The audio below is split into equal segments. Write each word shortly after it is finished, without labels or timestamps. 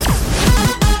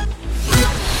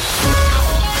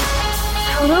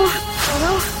Toto? I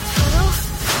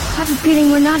have a feeling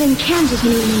we're not in Kansas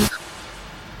anymore.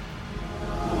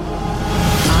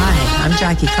 Hi, I'm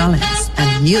Jackie Collins,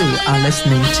 and you are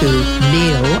listening to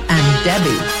Neil and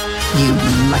Debbie. You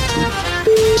lucky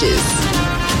bitches.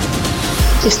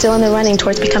 You're still in the running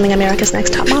towards becoming America's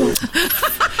Next Top Model.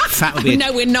 That would be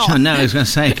No, we're not. Oh, no, I was going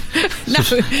to say. No,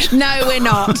 we're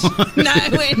not. No,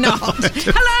 we're not.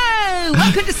 Hello,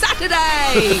 welcome to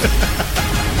Saturday.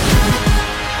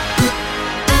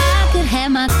 I could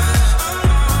have my...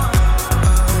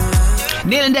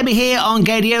 Neil and Debbie here on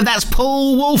Gadio. That's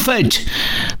Paul Wolford.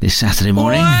 This Saturday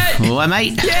morning. What? All right,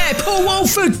 mate? Yeah, Paul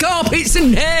Wolford, carpets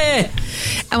and hair.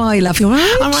 How are you, love? You all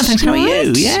right? I'm right, thanks. How are you?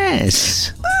 Right?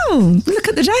 Yes. Oh, look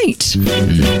at the date.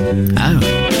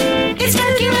 It's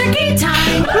turkey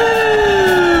time.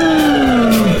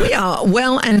 We are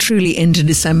well and truly into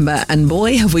December, and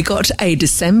boy, have we got a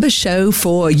December show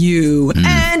for you.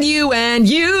 And you, and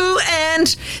you, and...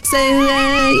 So,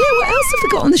 what else have we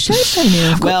got on the show,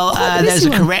 Neil? Well, there's a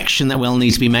correction that we'll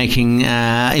need to be making.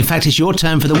 In fact, it's your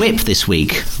turn for the whip this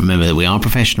week. Remember that we are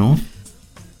professional.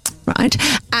 Right,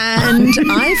 and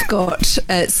I've got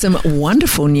some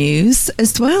wonderful news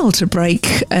as well to break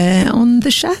on the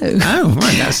show. Oh,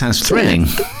 right, that sounds thrilling.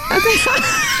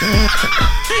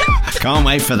 Can't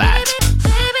wait for that.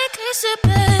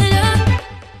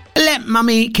 Let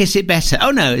Mummy kiss it better. Oh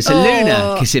no, it's a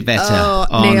Luna kiss it better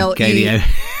on Neil, Gadio.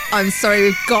 I'm sorry,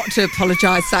 we've got to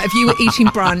apologise. That if you were eating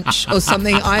brunch or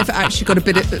something, I've actually got a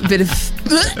bit of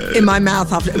in my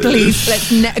mouth after. Please,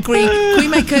 let's agree. Can we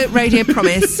make a radio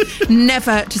promise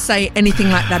never to say anything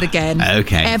like that again?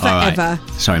 Okay, ever, all right. ever.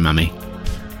 Sorry, Mummy.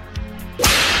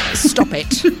 Stop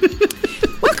it.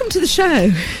 Welcome to the show.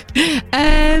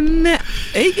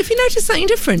 If you notice something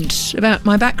different about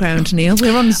my background, Neil,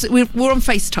 we're on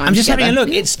FaceTime. I'm just together. having a look.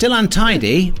 It's still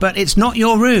untidy, but it's not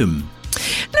your room.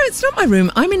 No, it's not my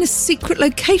room. I'm in a secret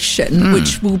location,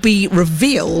 which will be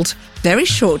revealed very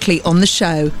shortly on the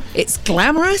show. It's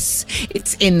glamorous.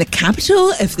 It's in the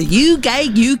capital of the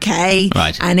UK.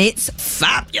 Right. And it's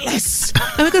fabulous.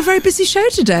 And we've got a very busy show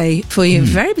today for you.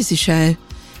 Very busy show.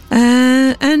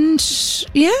 And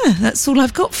yeah, that's all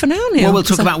I've got for now, Neil. Well, we'll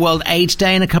talk about World AIDS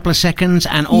Day in a couple of seconds,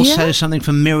 and also something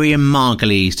from Miriam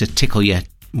Margolyes to tickle your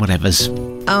whatevers.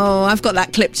 Oh, I've got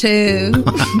that clip too.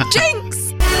 Jinx!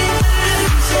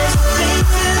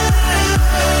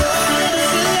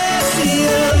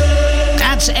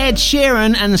 That's Ed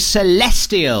Sheeran and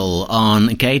Celestial on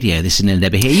Gadio. This is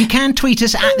Ndebs here. You can tweet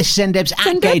us at This Is Ndebs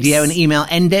at Gadio and email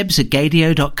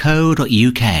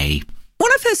ndebs@gadio.co.uk.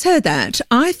 When I first heard that,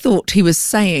 I thought he was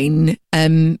saying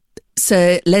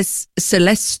celestial,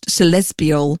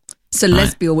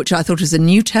 which I thought was a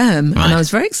new term, and I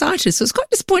was very excited. So I was quite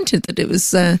disappointed that it was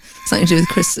something to do with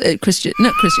Christian.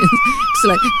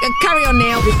 So carry on,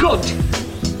 Neil. The good,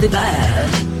 the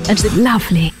bad, and the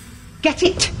lovely. Get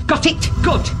it? Got it?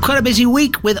 Good. Quite a busy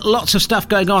week with lots of stuff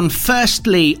going on.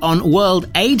 Firstly, on World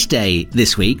AIDS Day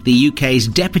this week, the UK's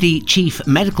Deputy Chief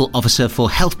Medical Officer for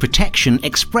Health Protection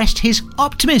expressed his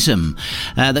optimism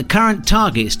that current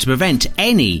targets to prevent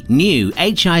any new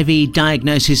HIV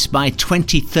diagnosis by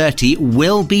 2030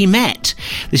 will be met.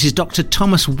 This is Dr.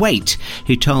 Thomas Waite,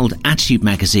 who told Attitude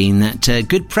magazine that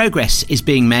good progress is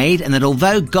being made and that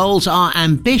although goals are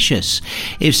ambitious,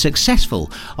 if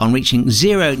successful on reaching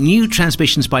zero new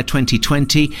transmissions by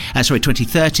 2030,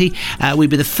 we'd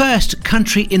be the first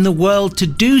country in the world to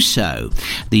do so.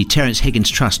 The Terence Higgins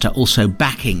Trust are also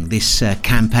backing this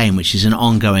campaign, which is an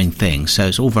ongoing thing. So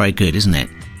it's all very good, isn't it?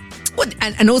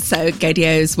 And also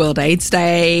Gadio's World AIDS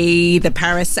Day, the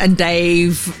Paris and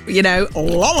Dave,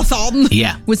 Lolathon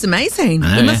was amazing.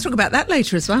 We must talk about that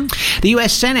later as well. The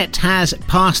US Senate has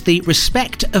passed the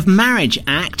Respect of Marriage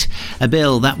Act, a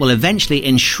bill that will eventually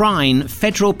enshrine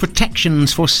federal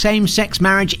protections for same-sex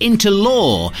marriage into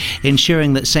law,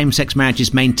 ensuring that same-sex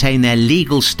marriages maintain their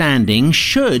legal standing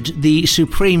should the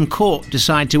Supreme Court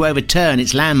decide to overturn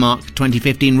its landmark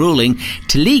 2015 ruling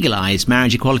to legalise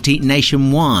marriage equality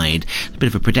nationwide. A bit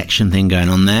of a protection thing going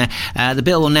on there. The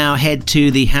bill will now head to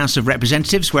the House of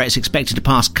Representatives, where it's expected to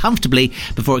pass comfortably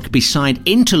before it could be signed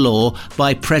into law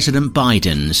by President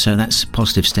Biden. So that's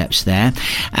positive steps there.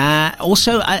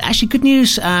 Also, actually good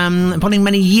news, following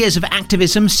many years of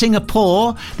activism,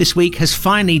 Singapore this week has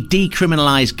finally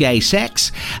decriminalised gay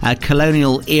sex.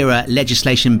 Colonial-era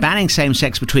legislation banning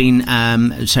same-sex between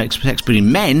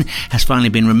men has finally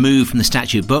been removed from the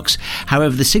statute books.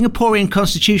 However, the Singaporean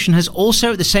constitution has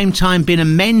also at the same time time been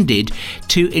amended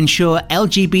to ensure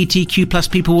LGBTQ plus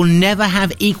people will never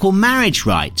have equal marriage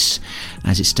rights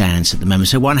as it stands at the moment.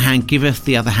 So one hand giveth,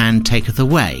 the other hand taketh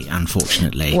away,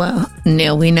 unfortunately. Well,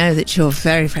 Neil, we know that you're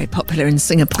very, very popular in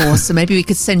Singapore, so maybe we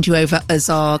could send you over as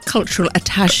our cultural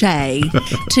attaché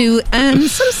to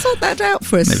sort of sort that out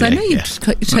for us. Maybe, I know you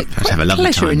take have a lovely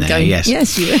pleasure time in there, going.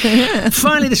 yes. You.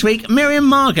 Finally this week, Miriam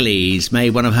Margolyes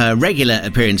made one of her regular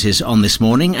appearances on This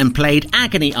Morning and played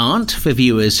agony aunt for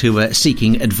viewers who were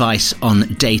seeking advice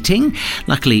on dating.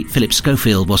 Luckily, Philip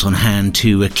Schofield was on hand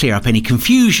to clear up any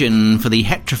confusion for the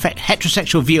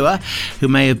heterosexual viewer who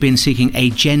may have been seeking a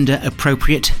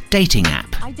gender-appropriate dating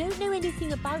app. I don't know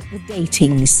anything about the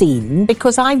dating scene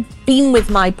because I've been with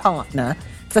my partner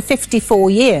for 54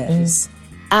 years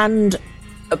and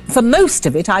for most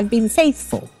of it I've been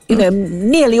faithful. You know,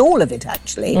 nearly all of it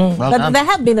actually. But there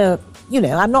have been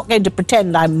I'm not going to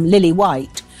pretend I'm Lily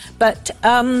White, but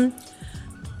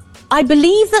I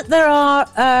believe that there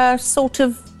are sort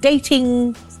of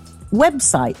dating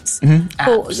websites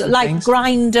like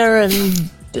Grindr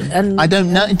and I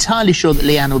don't know entirely sure that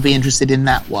Leanne will be interested in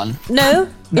that one. No?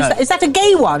 Is that a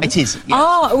gay one? It is. Yes.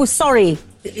 Oh, sorry.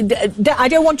 I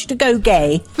don't want you to go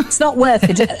gay. It's not worth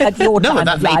it at your time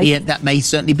of life. That may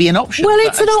certainly be an option. Well,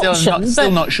 it's an option. I'm still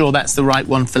not sure that's the right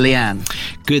one for Leanne.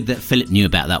 Good that Philip knew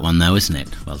about that one, though, isn't it?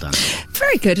 Well done.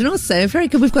 Very good. And also, very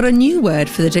good, we've got a new word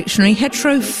for the dictionary,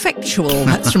 heterofectual.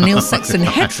 That's from Neil Sexton.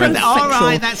 Heterofectual. All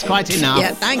right, that's quite enough.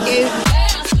 Yeah, thank you.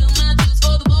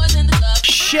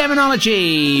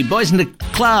 Shermanology, Boys in the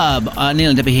Club. Neil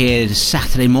and Debbie here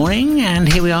Saturday morning,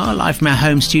 and here we are, live from our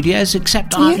home studios,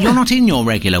 except you're not in your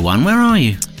regular one. Where are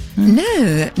you?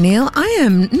 No, Neil, I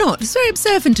am not. It's very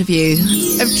observant of you.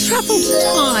 I've travelled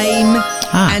time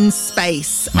and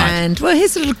space. Right. And, well,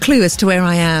 here's a little clue as to where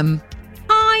I am.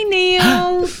 Hi,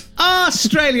 Neil.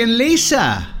 Australian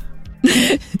Lisa.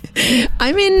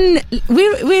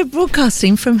 We're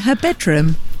broadcasting from her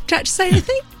bedroom. Do you have to say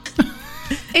anything?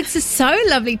 It's so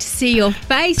lovely to see your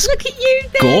face. Look at you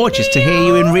there, Gorgeous Neil. to hear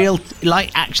you in real,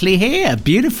 actually here.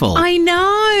 Beautiful. I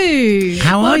know.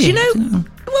 How are you? Do you know...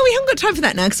 Well, we haven't got time for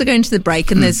that now because we're going to the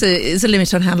break and there's a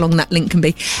limit on how long that link can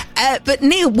be. But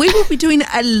Neil, we will be doing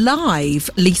a live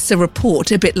Lisa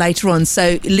report a bit later on.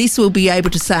 So Lisa will be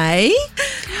able to say,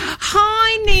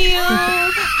 Hi, Neil.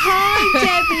 Hi,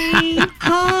 Debbie.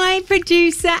 Hi,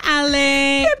 producer Alex. We'll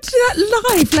be able to do that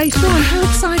live later on. How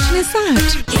exciting is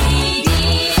that?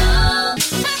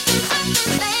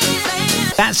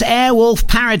 That's Airwolf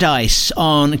Paradise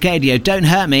on Gadio. Don't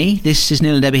hurt me. This is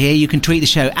Neil and Debbie here. You can tweet the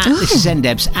show at This is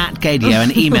NDebs at Gadio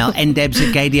and email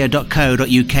ndebs@gadio.co.uk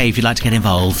if you'd like to get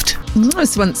involved. I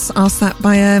was once asked that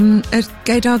by a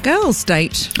Gaydar Girls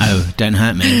date. Oh, don't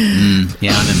hurt me.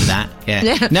 Yeah, I remember that.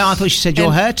 Yeah. No, I thought she said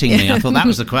you're hurting me. I thought that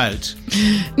was the quote.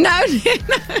 No.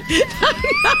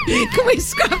 Can we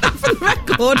scrap that from the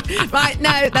record? Right,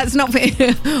 no, that's not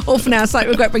all for now. Slight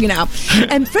regret bringing it up.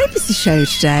 Very busy show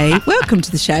today. Welcome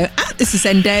to the show at This is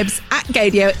NDebs at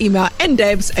Gadio. Email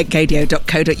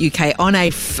ndebs@gadio.co.uk on a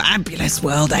fabulous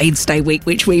World AIDS Day week,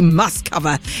 which we must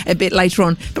cover a bit later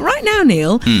on. But right now,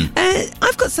 Neil,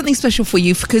 I've got something special for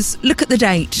you because look at the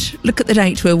date. Look at the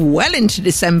date. We're well into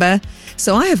December.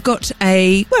 So I have got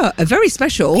a very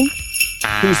special...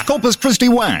 Who's Corpus Christi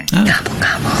Wang?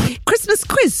 Christmas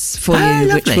quiz for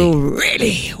you, which will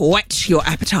really whet your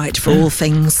appetite for all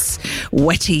things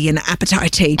wetty and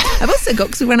appetitey. I've also got,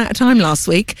 because we ran out of time last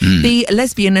week, the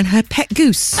lesbian and her pet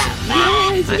goose.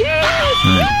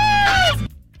 Yes.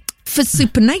 For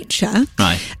Supernature.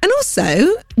 Right. And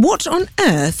also, what on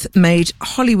earth made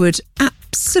Hollywood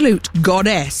absolute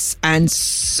goddess and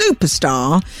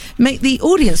superstar make the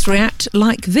audience react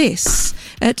like this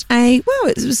at it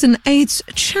was an AIDS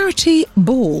charity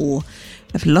ball.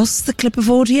 I've lost the clip of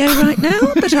audio right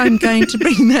now, but I'm going to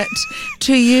bring that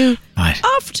to you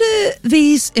after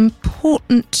these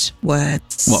important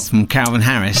words. What, from Calvin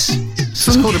Harris?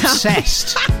 It's called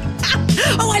Obsessed.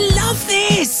 Oh, I love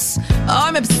this!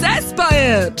 I'm obsessed by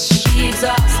it!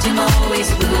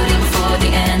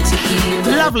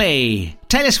 Lovely.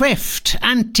 Taylor Swift,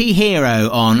 Anti-Hero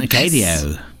on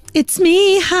Gadio. It's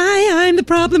me. Hi, I'm the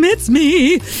problem. It's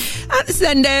me. At this is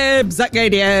NDebs at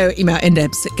Gadio. Email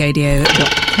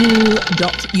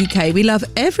ndebs@gadio.co.uk. We love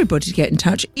everybody to get in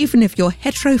touch, even if you're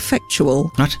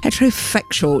heterofectual. What?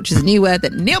 Heterofectual, which is a new word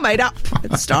that Neil made up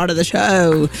at the start of the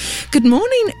show. Good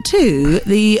morning to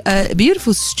the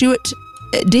beautiful Stuart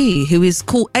D, who is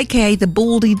called, a.k.a. the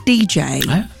Baldy DJ.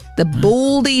 Oh. The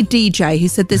Baldy DJ, who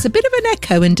said there's a bit of an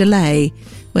echo and delay.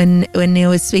 when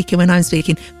Neil is speaking, when I'm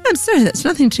speaking. I'm sorry, that's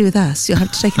nothing to do with us. You'll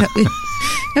have to take it up with.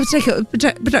 You have to take it up with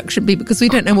production people because we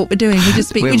don't know what we're doing. We just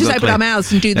speak. We just open our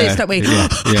mouths and do this, don't we? Yeah,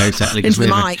 exactly. Into the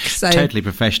mic. So totally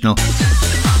professional.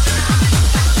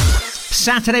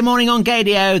 Saturday morning on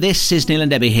Gadio. This is Neil and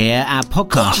Debbie here. Our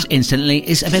podcast, incidentally,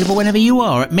 is available whenever you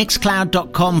are at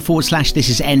mixcloud.com/this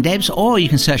is NDebs, or you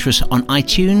can search for us on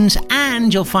iTunes,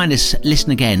 and you'll find us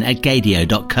listen again at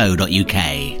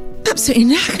gadio.co.uk.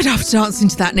 Absolutely knackered after dancing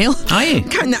to that, Neil. Are you?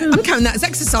 I'm counting that as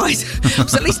exercise. It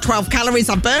was at least 12 calories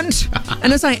I burnt.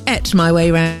 And as I ate my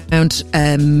way around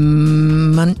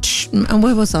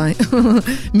where was I?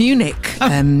 Munich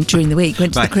during the week.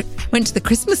 Went to the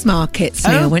Christmas markets,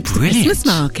 Neil. Went to the Christmas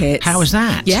markets. How was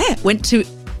that? Yeah, went to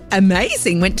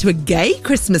a gay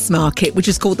Christmas market, which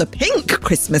is called the Pink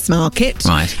Christmas Market.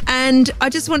 Right. And I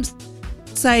just want to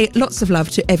say lots of love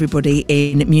to everybody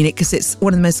in Munich because it's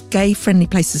one of the most gay-friendly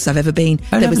places I've ever been.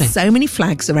 There were so many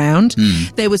flags around.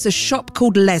 There was a shop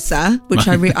called Leather, which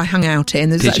I hung out in.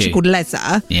 There was actually called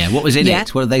Leather. Yeah, what was in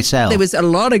it? What did they sell? There was a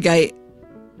lot of gay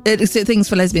things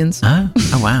for lesbians. Oh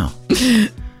wow.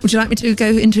 Would you like me to go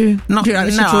into... No, you're all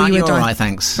right,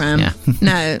 thanks. Yeah.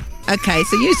 No. Okay,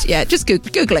 so just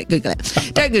Google it.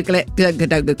 Don't Google it.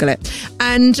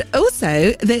 And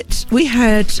also that we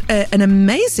had an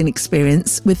amazing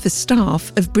experience with the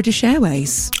staff of British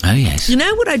Airways. Oh, yes. You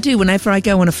know what I do whenever I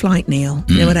go on a flight, Neil?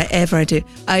 You know whatever I do?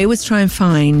 I always try and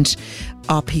find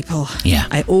our people. Yeah.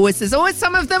 There's always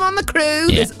some of them on the crew.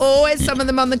 Yeah. There's always some of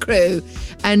them on the crew.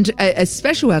 And a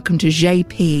special welcome to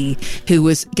JP,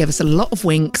 who gave us a lot of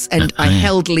winks, and I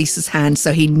held Lisa's hand,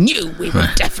 so he knew we were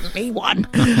definitely one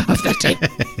of the team.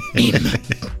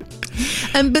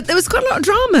 But there was quite a lot of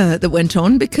drama that went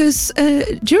on because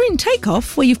during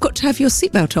takeoff, where you've got to have your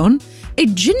seatbelt on, a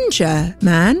ginger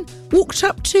man walked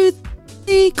up to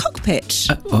the cockpit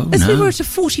as we were at a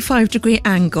 45-degree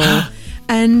angle.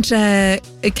 And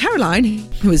Caroline,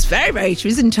 who was she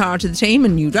was in charge of the team,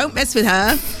 and you don't mess with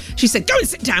her, she said, go and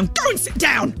sit down,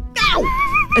 now.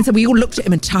 And so we all looked at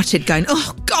him and tutted, going,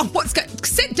 oh, God,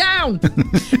 sit down.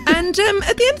 And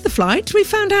at the end of the flight, we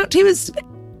found out he was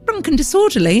drunk and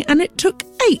disorderly, and it took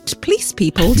 8 police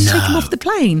people to take him off the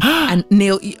plane. And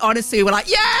Neil, honestly, we were like,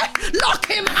 yeah, lock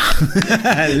him up.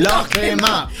 Lock him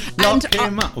up.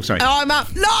 Oh, sorry. I'm up.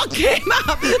 Lock him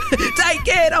up. Take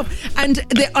it off. And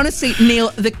honestly,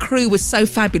 Neil, the crew was so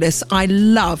fabulous.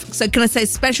 So can I say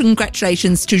special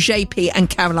congratulations to JP and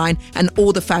Caroline and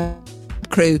all the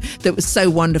crew that was so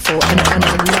wonderful. And I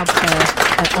loved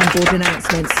her onboard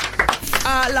announcements.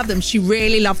 I love them. She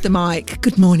really loved the mic.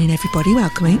 Good morning, everybody.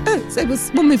 Welcome.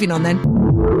 We're moving on then.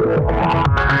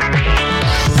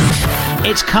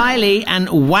 It's Kylie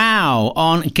and Wow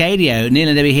on Gadio. Neil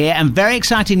and Debbie here. And very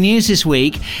exciting news this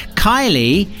week.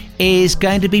 Kylie is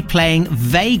going to be playing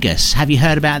Vegas. Have you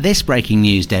heard about this breaking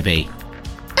news, Debbie?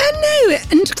 No.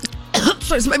 And...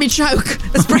 sorry, it's made me choke.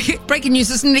 That's breaking news.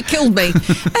 That's nearly killed me.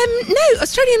 No,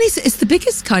 Australian Lisa is the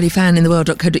biggest Kylie fan in the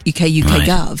world.co.uk, UK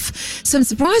Gov. So I'm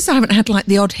surprised I haven't had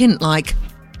the odd hint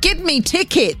give me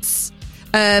tickets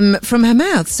from her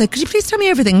mouth. So could you please tell me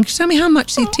everything? Tell me how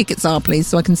much these tickets are, please,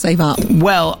 so I can save up.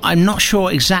 Well, I'm not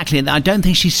sure exactly. I don't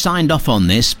think she's signed off on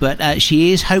this, but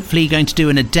she is hopefully going to do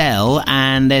an Adele,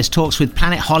 and there's talks with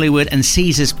Planet Hollywood and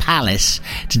Caesars Palace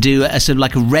to do a sort of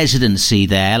like a residency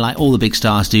there, like all the big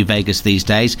stars do Vegas these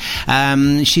days.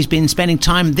 She's been spending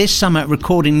time this summer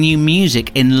recording new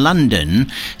music in London,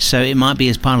 so it might be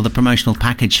as part of the promotional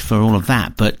package for all of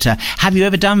that. But have you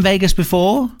ever done Vegas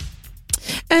before?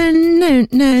 No,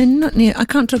 not near. I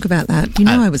can't talk about that. You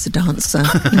know I was a dancer.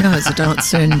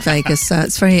 In Vegas. So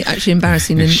it's very actually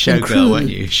embarrassing and showgirl, weren't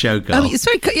you? Showgirl. It's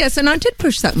very yes, and I did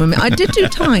push that woman. I did do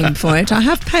time for it. I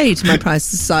have paid my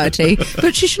price to society,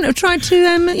 but she shouldn't have tried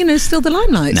to, steal the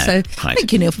limelight. No, so right.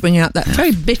 Thank you, Neil, for bringing up that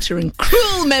very bitter and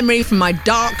cruel memory from my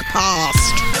dark past.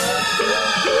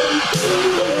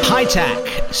 High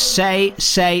Tack, say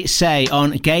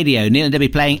on Gadio. Neil and Debbie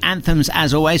playing anthems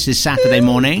as always this Saturday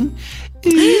morning. At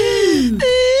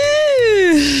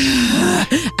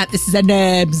this is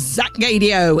NDebs at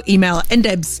Gadio. Email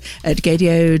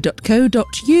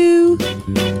ndebs@gadio.co.uk.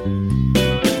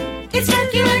 It's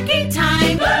turkey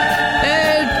time.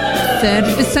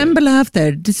 3rd of December, love.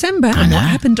 3rd of December. And what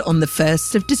happened on the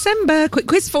 1st of December? Quick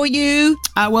quiz for you.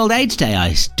 World AIDS Day,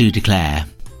 I do declare.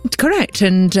 Correct.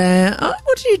 And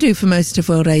What did you do for most of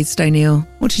World AIDS Day, Neil?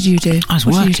 What did you do? I was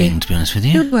working, to be honest with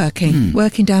you. You were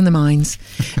working down the mines.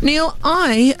 Neil,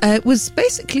 I was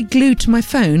basically glued to my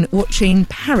phone watching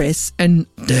Paris and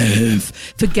Dev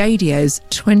for Gadio's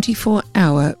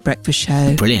 24-hour breakfast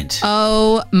show. Brilliant.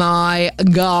 Oh my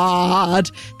God,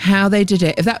 how they did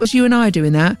it. If that was you and I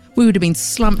doing that, we would have been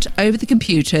slumped over the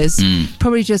computers,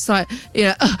 probably just like,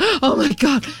 oh my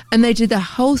God. And they did the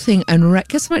whole thing and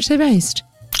guess how much they raised?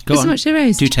 Go on. How much they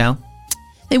raised? Do tell.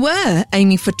 They were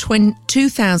aiming for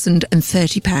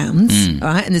 £2,030,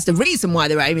 right? And there's the reason why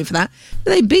they were aiming for that.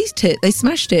 They beat it. They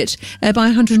smashed it by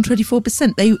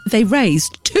 124%. They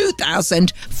raised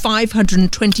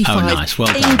 2,525 nice. Well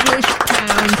done. English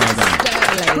pounds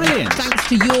sterling. Brilliant. Thanks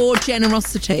to your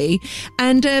generosity.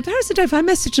 And Paris and Dave, I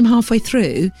messaged them halfway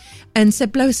through and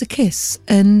said, blow us a kiss.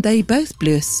 And they both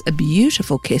blew us a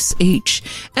beautiful kiss each.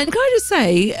 And can I just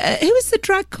say, who was the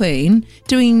drag queen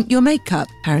doing your makeup,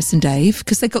 Paris and Dave?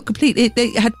 Because they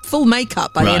had full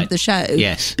makeup by the end of the show.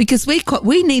 Yes. Because we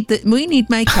need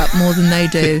makeup more than they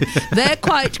do. They're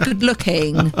quite good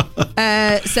looking.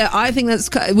 So I think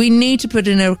we need to put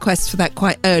in a request for that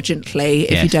quite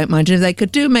urgently, if you don't mind. And if they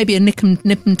could do maybe a nip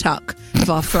and tuck of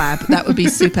our flab, that would be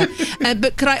super.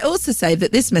 But could I also say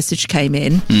that this message came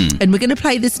in, and we're going to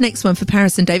play this next one for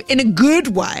Paris and Dave in a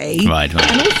good way. Right.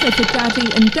 And also for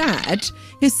Daddy and Dad,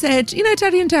 who said,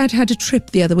 Daddy and Dad had a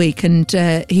trip the other week and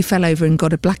he fell over and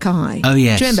got a black eye. Oh,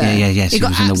 yes. Do you remember? Yes. It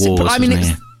was in the walls, wasn't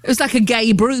it? It was like a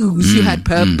gay bruise. You had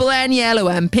purple and yellow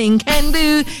and pink and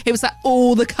blue. It was like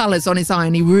all the colours on his eye,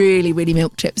 and he really, really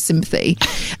milked it for sympathy.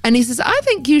 And he says, I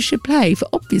think you should play, for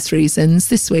obvious reasons,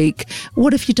 this week,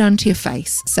 What Have You Done to Your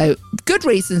Face? So good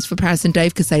reasons for Paris and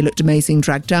Dave because they looked amazing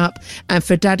dragged up, and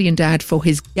for Daddy and Dad for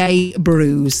his gay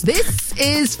bruise. This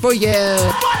is for you.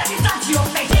 What have you done to your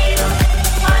face?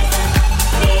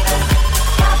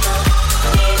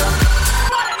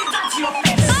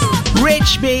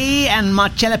 Richby and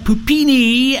Marcella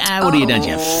Pupini. What have you done to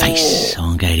your face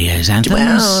on Gadio's Anthems?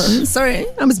 Well, sorry,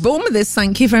 I was born with this.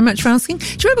 Thank you very much for asking. Do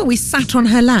you remember we sat on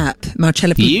her lap,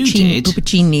 Marcella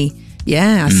Pupini?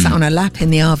 Yeah, I sat on her lap in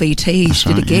the RVT.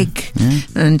 She did a gig. Yeah.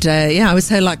 And I was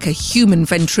her like a human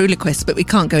ventriloquist, but we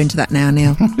can't go into that now,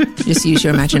 Neil. Just use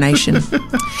your imagination.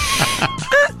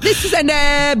 This is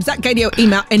ndebs at Gadio.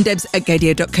 Email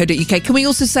ndebs@gadio.co.uk. Can we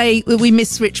also say we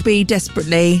miss Richby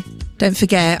desperately? Don't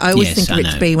forget, I always think of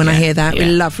Rich B when I hear that. We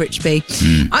love Rich B.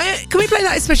 Can we play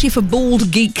that especially for Bald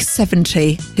Geek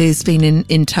 70, who's been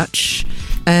in touch?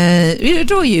 We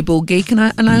adore you, Bald Geek, and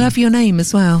I love your name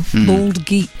as well, Bald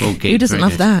Geek. Bald Geek. Who doesn't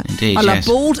love that? Indeed, I love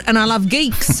bald and I love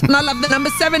geeks and I love the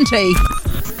number 70.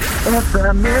 It's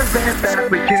the music that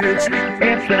we choose.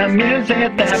 It's the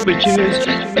music that we choose.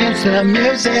 It's the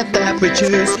music that we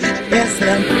choose. It's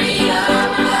the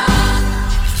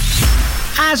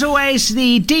As always,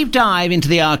 the deep dive into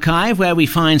the archive where we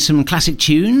find some classic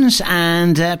tunes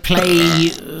and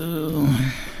play...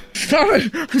 Sorry,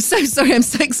 I'm so sorry. I'm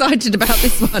so excited about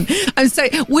this one. I'm so...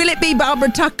 Will it be Barbara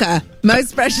Tucker?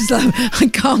 Most Precious Love. I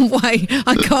can't wait.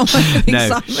 For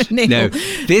excitement, Neil. No.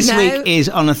 This week is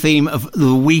on a theme of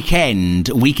the weekend.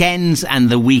 Weekends and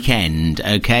the weekend.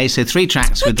 Okay, so 3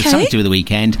 tracks with something to do with the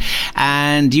weekend.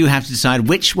 And you have to decide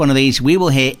which one of these we will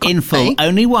hear in full.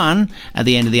 Only one at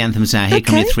the end of the Anthems Hour. Here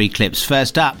come your 3 clips.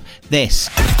 First up, this.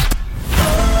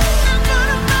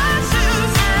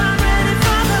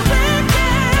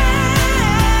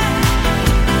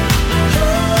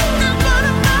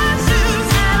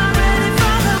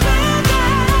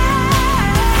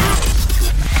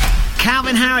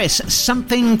 Calvin Harris,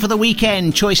 Something for the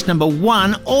Weekend, choice number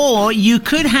 1. Or you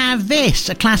could have this,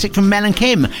 a classic from Mel and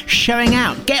Kim, Showing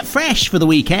Out, Get Fresh for the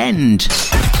Weekend.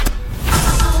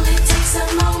 Only takes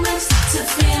a moment to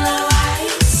feel alright.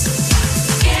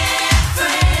 Get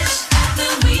fresh at the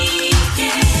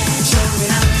weekend.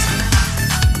 Showing out.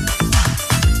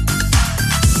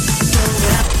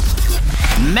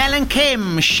 Mel and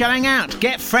Kim, Showing Out,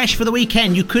 Get Fresh for the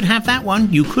Weekend. You could have that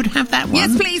one. You could have that one.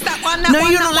 Yes, please, that one. No,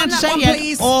 you're not allowed to say it yet.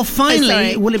 Please. Or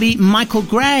finally, will it be Michael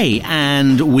Gray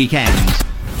and Weekend?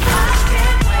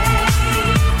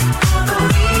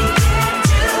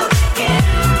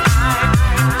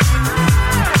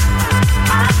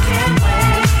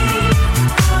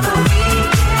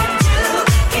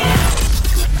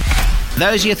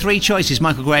 Those are your 3 choices.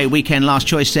 Michael Gray, Weekend, last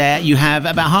choice there. You have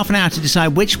about half an hour to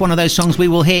decide which one of those songs we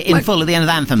will hear in full at the end of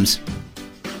the Anthems.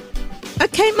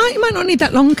 Okay, might not need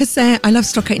that long because I love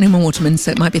Stock Aitken and Waterman,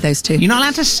 so it might be those 2. You're not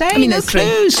allowed to say those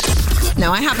clues. 3.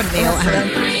 No, I haven't, Neil. I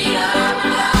haven't.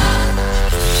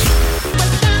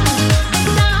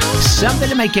 Something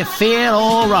to make you feel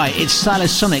all right. It's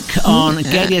Silas Sonic on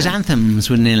Gadia's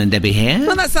Anthems with Neil and Debbie here.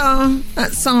 Well, that's our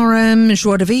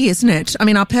joie de vie, isn't it? I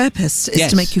mean, our purpose is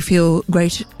to make you feel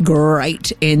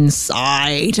great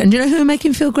inside. And do you know who are making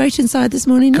you feel great inside this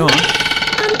morning? Go on.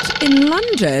 And in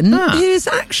London, who's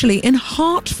actually in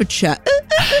Hertfordshire.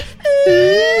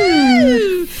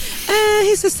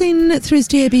 He's just seen through his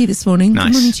DAB this morning. Nice.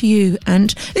 Good morning to you.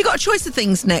 And you've got a choice of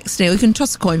things next, Neil. You can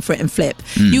toss a coin for it and flip.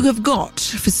 You have got,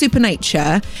 for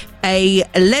Supernature, a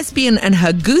lesbian and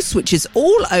her goose, which is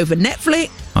all over Netflix.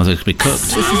 Oh, this could be cooked.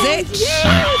 This is it.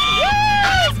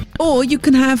 Or you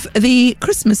can have the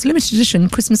Christmas limited edition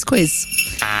Christmas quiz.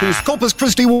 Who's Corpus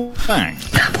Christi Wang?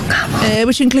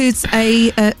 Which includes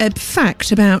a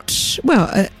fact about,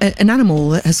 an animal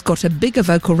that has got a bigger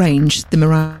vocal range than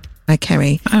Mariah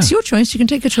Carey. Oh. It's your choice. You can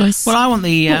take a choice. Well, I want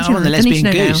the lesbian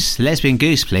goose. Lesbian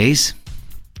goose, please.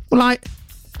 Well,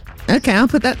 okay, I'll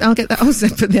get that. I'll put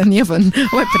that in the oven. I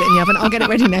won't put it in the oven. I'll get it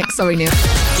ready next. Sorry, Neil.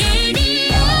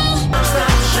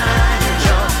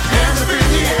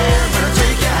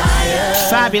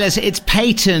 Fabulous. It's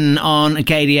Peyton on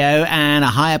Gadio and A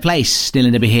Higher Place. Neil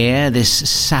and Debbie here this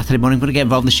Saturday morning. Want to get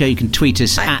involved in the show? You can tweet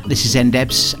us at This Is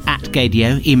NDebs at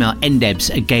Gadio. Email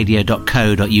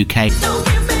ndebs@gadio.co.uk.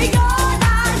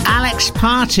 Alex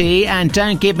Party and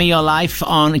Don't Give Me Your Life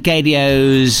on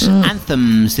Gadio's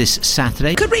Anthems this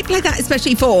Saturday. Could we play that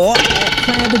especially for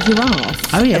Claire the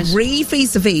Giraffe? Oh, yes.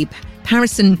 Vis-a-vis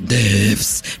Paris and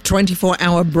Dave's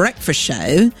 24-hour breakfast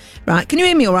show. Right, can you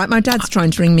hear me all right? My dad's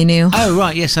trying to ring me, Neil. Oh,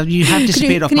 right, yes, you have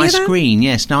disappeared off my screen.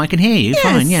 Yes, now I can hear you. Yes,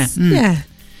 fine, yeah. Yeah.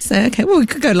 So, okay, well, we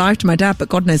could go live to my dad, but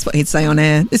God knows what he'd say on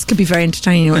air. This could be very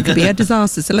entertaining or it could be a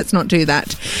disaster, so let's not do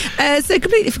that. So,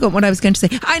 completely forgot what I was going to say.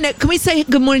 I know, can we say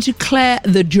good morning to Claire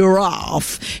the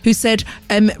Giraffe, who said,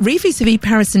 vis-a-vis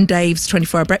Paris and Dave's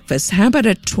 24-hour breakfast, how about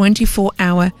a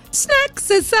 24-hour snack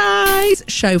exercise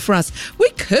show for us? We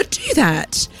could do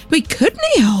that. We could,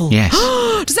 Neil. Yes.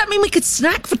 Does that mean we could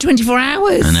snack for 24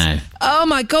 hours? I know. Oh,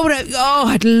 my God. Oh,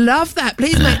 I'd love that.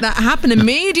 Please make that happen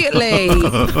immediately.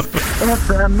 It's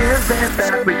the music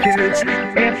that we choose.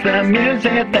 It's the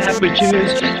music that we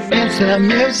choose. It's the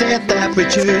music that we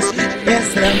choose.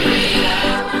 It's the...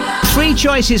 3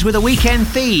 choices with a weekend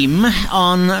theme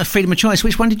on Freedom of Choice.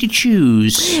 Which one did you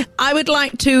choose? I would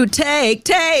like to take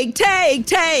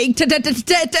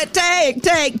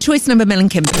choice number Mel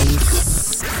and Kim,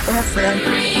 please.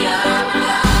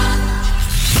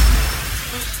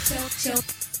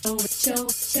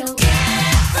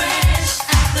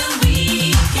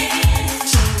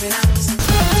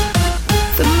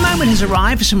 The moment has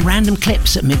arrived for some random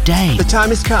clips at midday. The time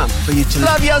has come for you to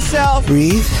love yourself.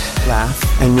 Breathe,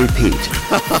 laugh, and repeat.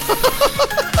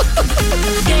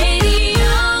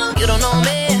 You don't know me.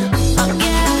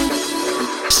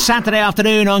 Saturday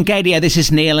afternoon on Gadio. This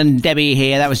is Neil and Debbie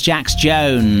here. That was Jax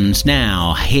Jones.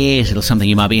 Now, here's a little something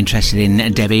you might be interested in,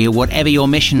 Debbie. Whatever your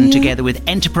mission, together with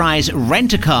Enterprise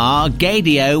Rent-A-Car,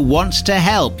 Gadio wants to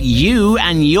help you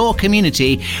and your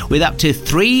community with up to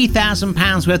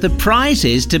 £3,000 worth of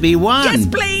prizes to be won. Yes,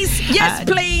 please. Yes,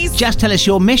 please. Just tell us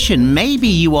your mission. Maybe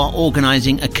you are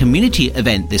organising a community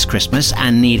event this Christmas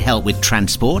and need help with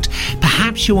transport.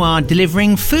 Perhaps you are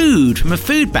delivering food from a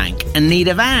food bank and need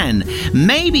a van.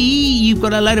 Maybe you've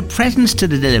got a load of presents to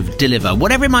deliver.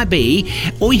 Whatever it might be,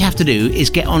 all you have to do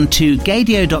is get onto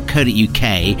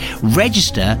gadio.co.uk,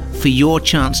 register for your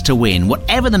chance to win.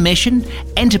 Whatever the mission,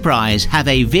 Enterprise have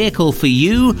a vehicle for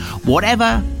you,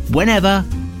 whatever, whenever,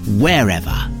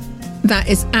 wherever. That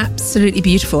is absolutely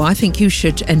beautiful. I think you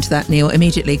should enter that, Neil,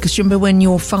 immediately. Because you remember when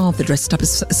your father dressed up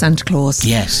as Santa Claus?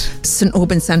 Yes. St.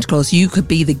 Albans Santa Claus. You could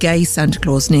be the gay Santa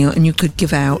Claus, Neil, and you could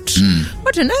give out...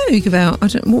 I don't know. You give out...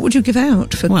 what would you give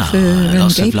out for lots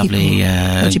gay of lovely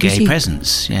people? gay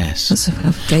presents, yes. Lots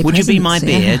of gay Would presents, you be my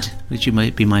beard? yeah. Would you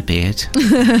be my beard?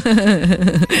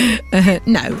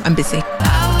 No, I'm busy.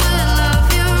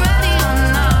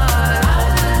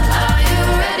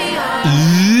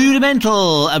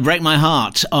 Rudimental, Break My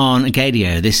Heart on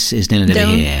Gadio. This is Neil and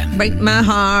Debbie here. Break my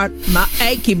heart, my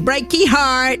achy, breaky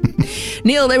heart.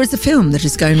 Neil, there is a film that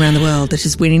is going around the world that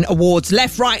is winning awards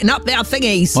left, right, and up their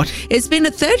thingies. What? It's been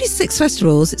at 36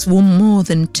 festivals. It's won more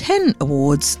than 10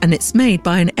 awards, and it's made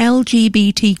by an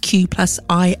LGBTQ plus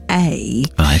IA.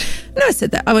 Right. No, I said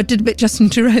that. I did a bit Justin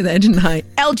Theroux there, didn't I?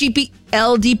 LGBT.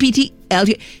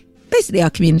 Basically our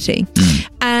community.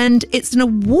 And it's an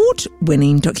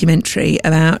award-winning documentary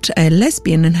about a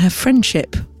lesbian and her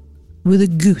friendship with a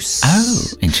goose. Oh,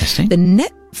 interesting. The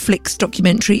Netflix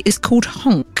documentary is called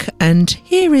Honk, and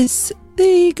here is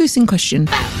the goose in question.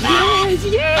 Yes,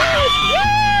 yes,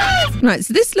 yes! Right,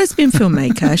 so this lesbian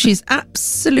filmmaker, she's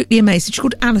absolutely amazing. She's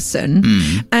called Alison.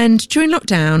 And during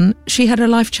lockdown, she had her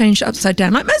life changed upside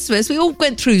down. Like most of us, we all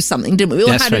went through something, didn't we? We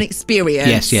all had an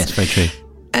experience. Yes, very true.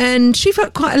 And she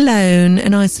felt quite alone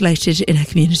and isolated in her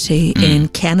community in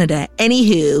Canada.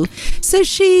 Anywho, so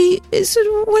she sort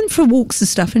of went for walks and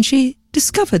stuff, and she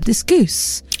discovered this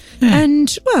goose. Yeah.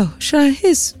 And, well,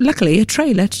 here's luckily a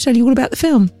trailer to tell you all about the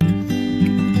film.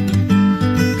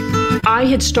 I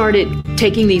had started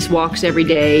taking these walks every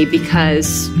day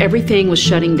because everything was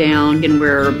shutting down and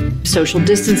we're social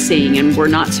distancing and we're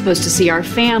not supposed to see our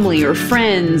family or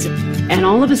friends. And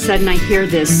all of a sudden I hear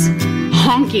this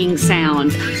honking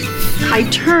sound. I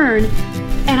turn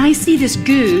and I see this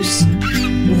goose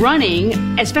running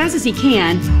as fast as he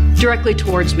can directly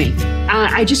towards me.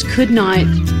 I just could not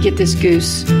get this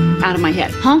goose out of my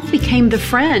head. Honk became the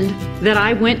friend that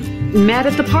I met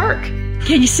at the park.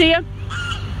 Can you see him?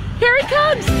 Here he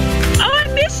comes. Oh, I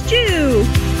missed you.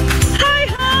 Hi,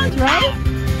 Honk. Right?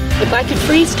 If I could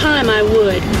freeze time, I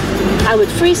would. I would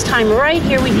freeze time right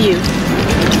here with you.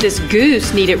 This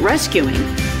goose needed rescuing,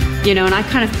 and I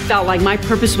kind of felt like my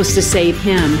purpose was to save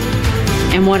him.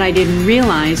 And what I didn't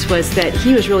realize was that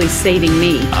he was really saving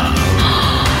me.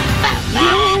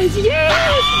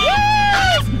 Yes!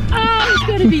 Oh, it's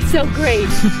going to be so great.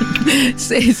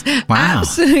 It's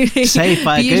absolutely Saved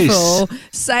by beautiful. a goose.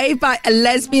 Saved by a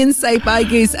lesbian, saved by a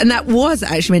goose. And that was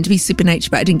actually meant to be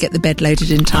Supernature, but I didn't get the bed loaded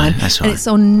in time. That's right. And it's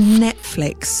on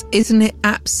Netflix. Isn't it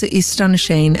absolutely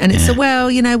astonishing? And it's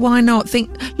why not?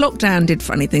 Lockdown did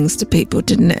funny things to people,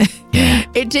 didn't it? Yeah.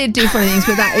 It did do funny things,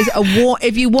 but that is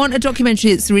if you want a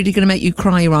documentary, it's really going to make you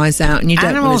cry your eyes out. And you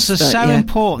don't Animals are so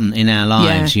important in our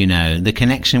lives, the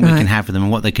connection we can have with them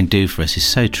and what they can do for us is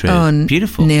so true.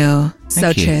 Beautiful. Neil,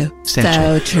 Thank you.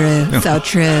 true. So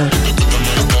true.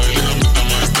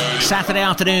 Saturday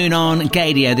afternoon on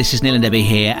Gaydio. This is Neil and Debbie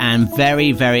here, and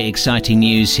very, very exciting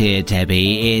news here,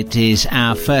 Debbie. It is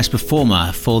our first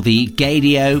performer for the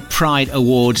Gaydio Pride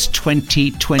Awards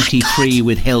 2023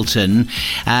 with Hilton.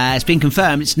 It's been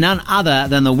confirmed it's none other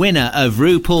than the winner of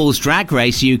RuPaul's Drag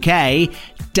Race UK,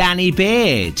 Danny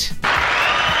Beard.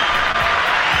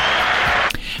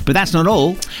 But that's not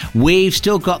all. We've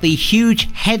still got the huge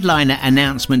headliner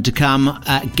announcement to come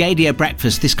at Gaydio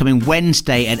Breakfast this coming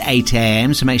Wednesday at 8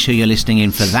 a.m, so make sure you're listening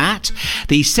in for that.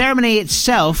 The ceremony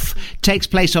itself takes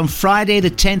place on Friday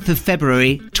the 10th of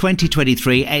February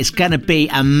 2023. It's going to be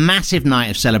a massive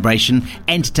night of celebration,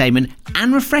 entertainment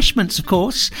and refreshments, of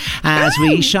course, as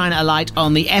we shine a light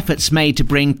on the efforts made to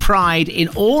bring Pride in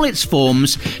all its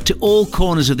forms to all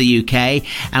corners of the UK.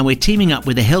 And we're teaming up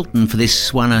with the Hilton for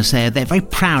this one. I say they're very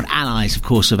proud allies, of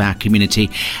course, of our community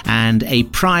and a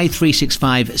Pride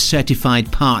 365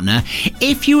 certified partner.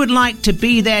 If you would like to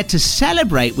be there to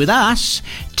celebrate with us,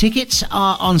 tickets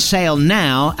are on sale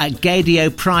now at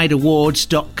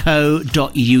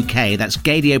GaydioPrideAwards.co.uk. That's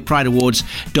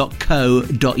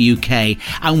GaydioPrideAwards.co.uk.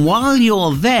 And while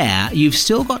you're there, you've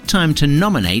still got time to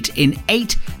nominate in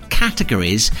 8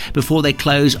 categories before they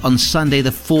close on Sunday the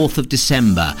 4th of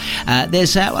December.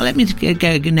 There's let me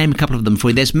go name a couple of them for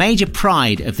you. There's Major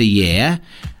Pride of the Year.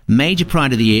 Major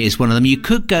Pride of the Year is one of them. You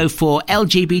could go for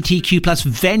LGBTQ plus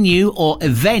venue or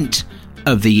event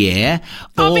of the year.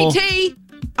 RBT!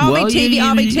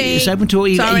 RBT. It's open to all.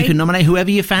 You can nominate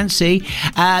whoever you fancy.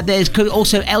 There's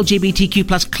also LGBTQ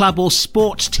plus club or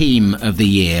sports team of the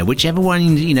year, whichever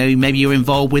one maybe you're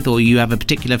involved with or you have a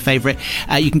particular favourite.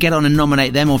 You can get on and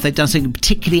nominate them, or if they've done something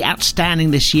particularly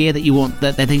outstanding this year that you want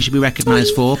that they think should be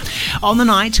recognised for. On the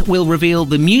night, we'll reveal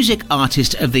the music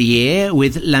artist of the year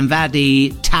with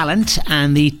Lamvadi Talent,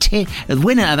 and the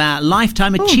winner of our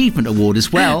Lifetime Achievement Award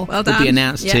as well will be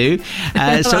announced too.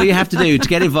 So all you have to do to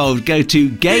get involved, go to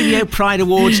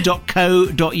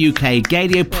GaydioPrideAwards.co.uk.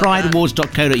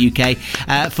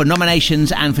 GaydioPrideAwards.co.uk for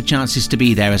nominations and for chances to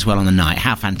be there as well on the night.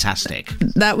 How fantastic.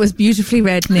 That was beautifully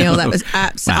read, Neil. That was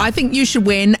absolutely... Wow. I think you should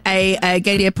win a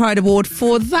Gaydio Pride Award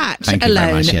for that Thank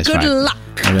alone. You very much. Yes, Good luck.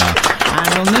 And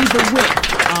we'll need the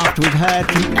whip after we've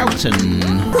heard from Elton.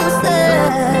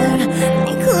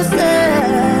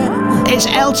 It's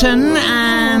Elton,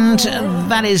 and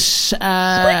that is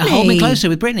Hold Me Closer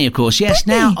with Britney, of course. Yes. Britney.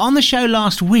 Now, on the show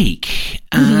last week,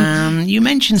 you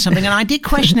mentioned something, and I did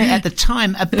question it at the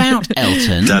time about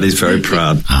Elton. Daddy's very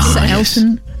proud.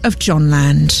 Elton of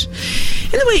Johnland.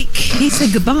 In the week, he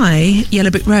said goodbye,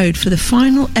 Yellow Brick Road, for the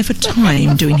final ever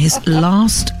time doing his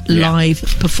last live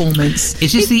performance.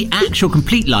 Is this the actual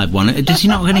complete live one? Does he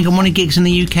not going to get any gigs in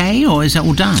the UK, or is that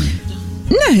all done?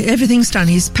 No, everything's done.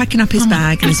 He's packing up his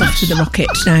bag and he's off to the rocket.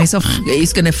 Now he's off.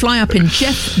 He's going to fly up in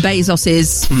Jeff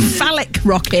Bezos's phallic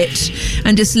rocket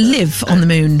and just live on the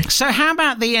moon. So how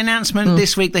about the announcement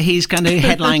this week that he's going to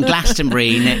headline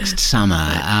Glastonbury next summer?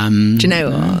 Do you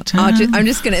know what? I'm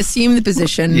just going to assume the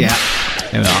position. Yeah,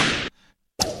 here we are.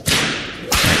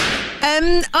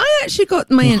 I actually got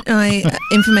my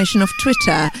information off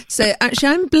Twitter. So actually,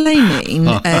 I'm blaming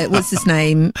what's his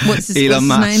name? Elon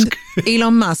Musk.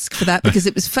 Elon Musk for that, because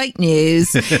it was fake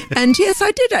news. And yes,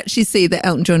 I did actually see that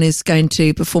Elton John is going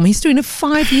to perform. He's doing a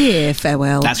 5-year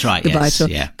farewell. That's right. Goodbye Yes. tour.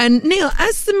 Yeah. And Neil,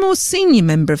 as the more senior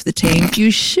member of the team,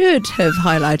 you should have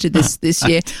highlighted this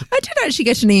year. I did actually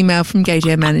get an email from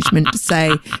Gadio Management to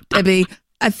say, Debbie,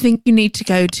 I think you need to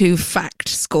go to Fact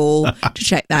School to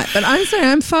check that. But I'm sorry,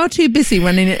 I'm far too busy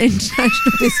running an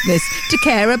international business to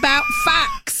care about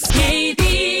facts.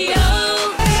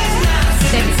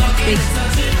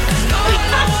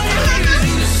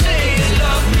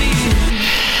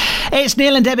 It's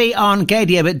Neil and Debbie on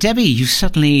Gadio, but Debbie, you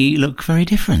suddenly look very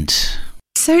different.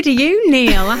 So do you,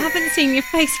 Neil. I haven't seen your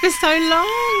face for so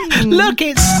long. Look,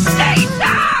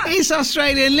 it's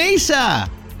Australian Lisa.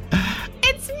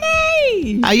 It's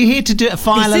me. Are you here to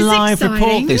file a live exciting.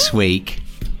 report this week?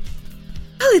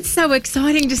 Oh, it's so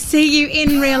exciting to see you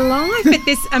in real life at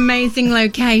this amazing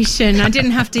location. I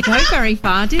didn't have to go very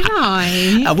far, did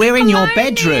I? We're in your Hello,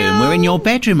 bedroom. Neil. We're in your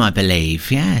bedroom, I believe.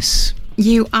 Yes.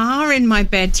 You are in my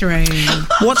bedroom.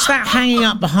 What's that hanging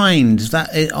up behind? Is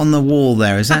that on the wall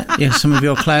there? Is that some of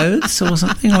your clothes or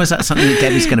something? Or is that something that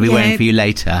Debbie's going to be wearing for you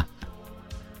later?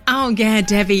 Oh, yeah,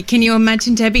 Debbie. Can you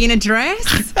imagine Debbie in a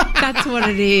dress? That's what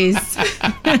it is.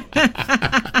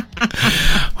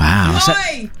 Wow.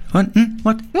 Oi!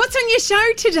 What? What's on your show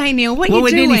today, Neil? What are you We're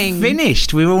doing? nearly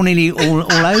finished. We're all nearly all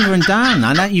over and done.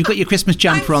 I know you've got your Christmas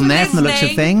jumper on there from the looks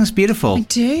of things. Beautiful. I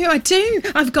do.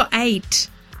 I've got 8.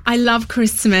 I love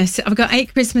Christmas. I've got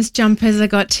 8 Christmas jumpers.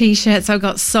 I've got T-shirts. I've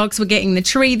got socks. We're getting the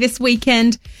tree this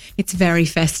weekend. It's very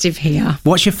festive here.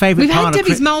 What's your favourite We've part had of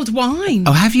Debbie's mulled wine.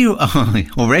 Oh, have you? Oh,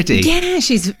 already? Yeah,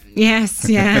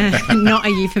 not a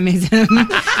euphemism.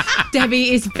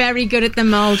 Debbie is very good at the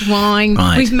mulled wine.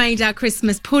 Right. We've made our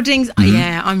Christmas puddings.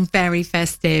 Yeah, I'm very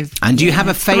festive. And do you have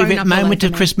a Thrown favourite up all moment over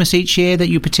of me. Christmas each year that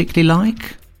you particularly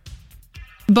like?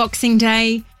 Boxing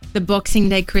Day, the Boxing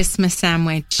Day Christmas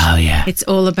sandwich. Oh, yeah. It's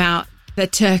all about the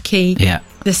turkey,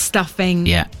 the stuffing,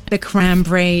 the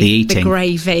cranberry, The eating.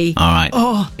 gravy. All right.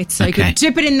 Oh, it's so Okay. good.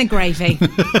 Dip it in the gravy.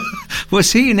 We'll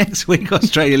see you next week,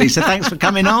 Australia, Lisa. Thanks for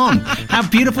coming on. How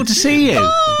beautiful to see you.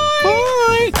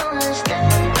 Bye.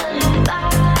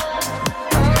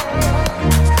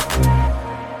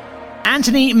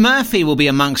 Anthony Murphy will be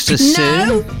amongst us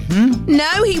soon.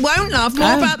 No, he won't, love.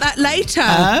 More about that later.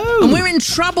 Oh. And we're in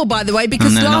trouble, by the way,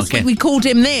 because No, not last week again. we called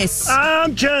him this.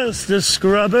 I'm just a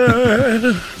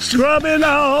scrubber, scrubbing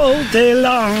all day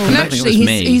long. I don't think it was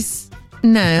me. he's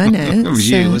no, I know. It was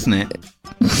So- you, wasn't it?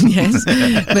 Yes,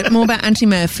 but more about Anthony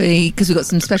Murphy because we've got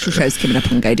some special shows coming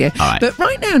up on Gadio. All right. But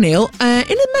right now, Neil,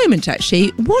 in a moment, actually,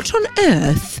 what on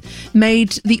earth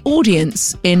made the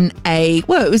audience in it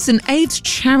was an AIDS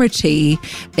charity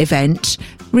event,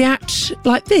 react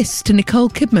like this to Nicole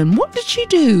Kidman? What did she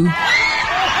do?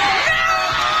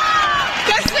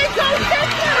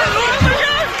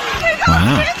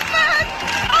 Wow.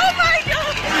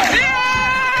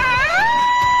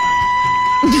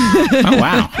 Oh,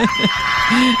 wow.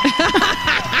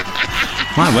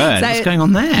 My word, So- what's going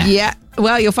on there? Yeah,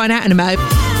 well, you'll find out in a moment.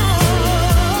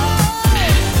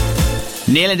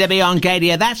 Neil and Debbie on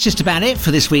Gadia. That's just about it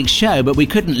for this week's show, but we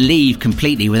couldn't leave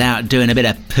completely without doing a bit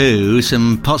of poo,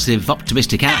 some positive,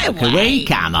 optimistic outlook. Could we?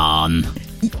 Come on.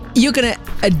 You're going to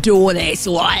adore this.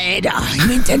 You are going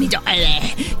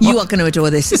to adore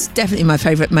this. It's definitely my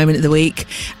favourite moment of the week.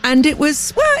 And it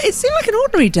was, well, it seemed like an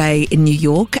ordinary day in New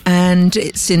York, and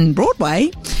it's in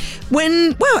Broadway,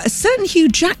 when, well, a certain Hugh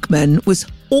Jackman was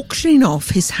auctioning off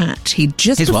his hat. He'd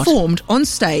just His what? performed on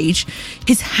stage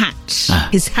his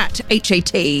hat,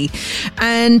 H-A-T.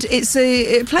 And it's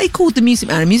a play called The Music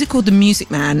Man, a music called The Music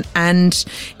Man. And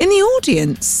in the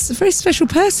audience, a very special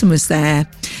person was there.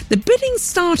 The bidding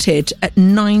started at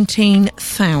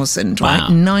 $19,000, right? Wow.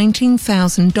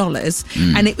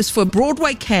 $19,000. And it was for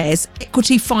Broadway Cares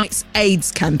Equity Fights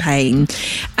AIDS campaign.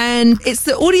 And it's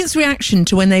the audience reaction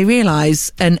to when they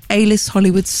realise an A-list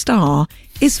Hollywood star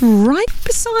is right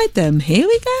beside them. Here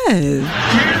we go.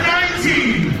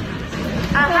 100.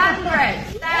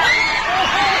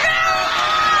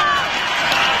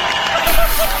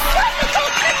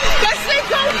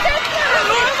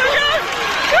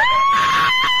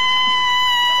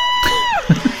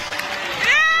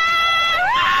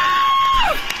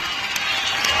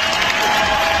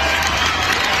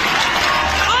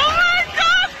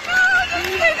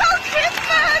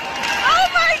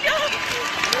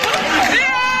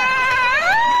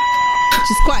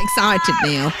 quite excited,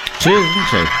 Neil. She is, isn't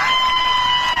she?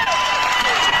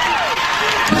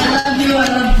 I love you, I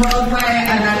love Broadway,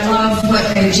 and I love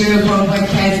what they do at Broadway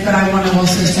Cave, but I want to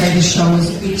also say the show is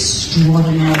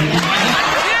extraordinary.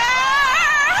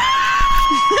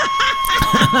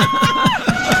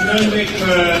 I've known Nick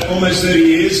for almost 30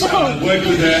 years. I've worked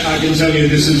with her. I can tell you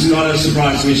this is not a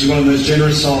surprise to me. She's one of the most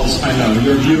generous souls I know.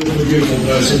 You're a beautiful, beautiful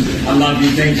person. I love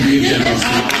you. Thank you for your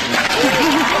generosity.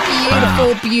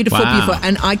 Beautiful.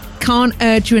 And I can't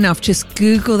urge you enough. Just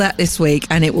Google that this week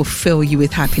and it will fill you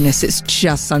with happiness. It's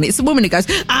just stunning. It's the woman who goes,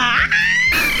 ah!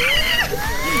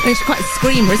 And she's quite a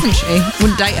screamer, isn't she?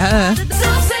 Wouldn't date her.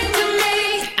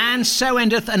 And so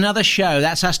endeth another show.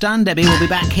 That's us done. Debbie will be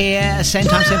back here, same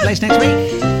time, same place next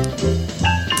week.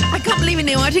 I can't believe it,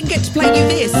 Neil. I didn't get to play you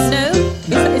this. No?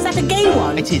 Is that a gay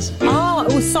one? It is.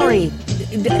 Oh, sorry.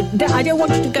 I don't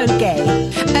want you to go gay.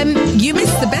 You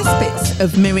missed the best bits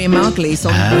of Miriam Margolyes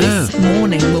on This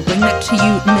Morning. We'll bring that to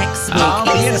you next week. Oh,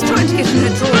 Lisa's trying to get in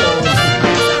her drawer.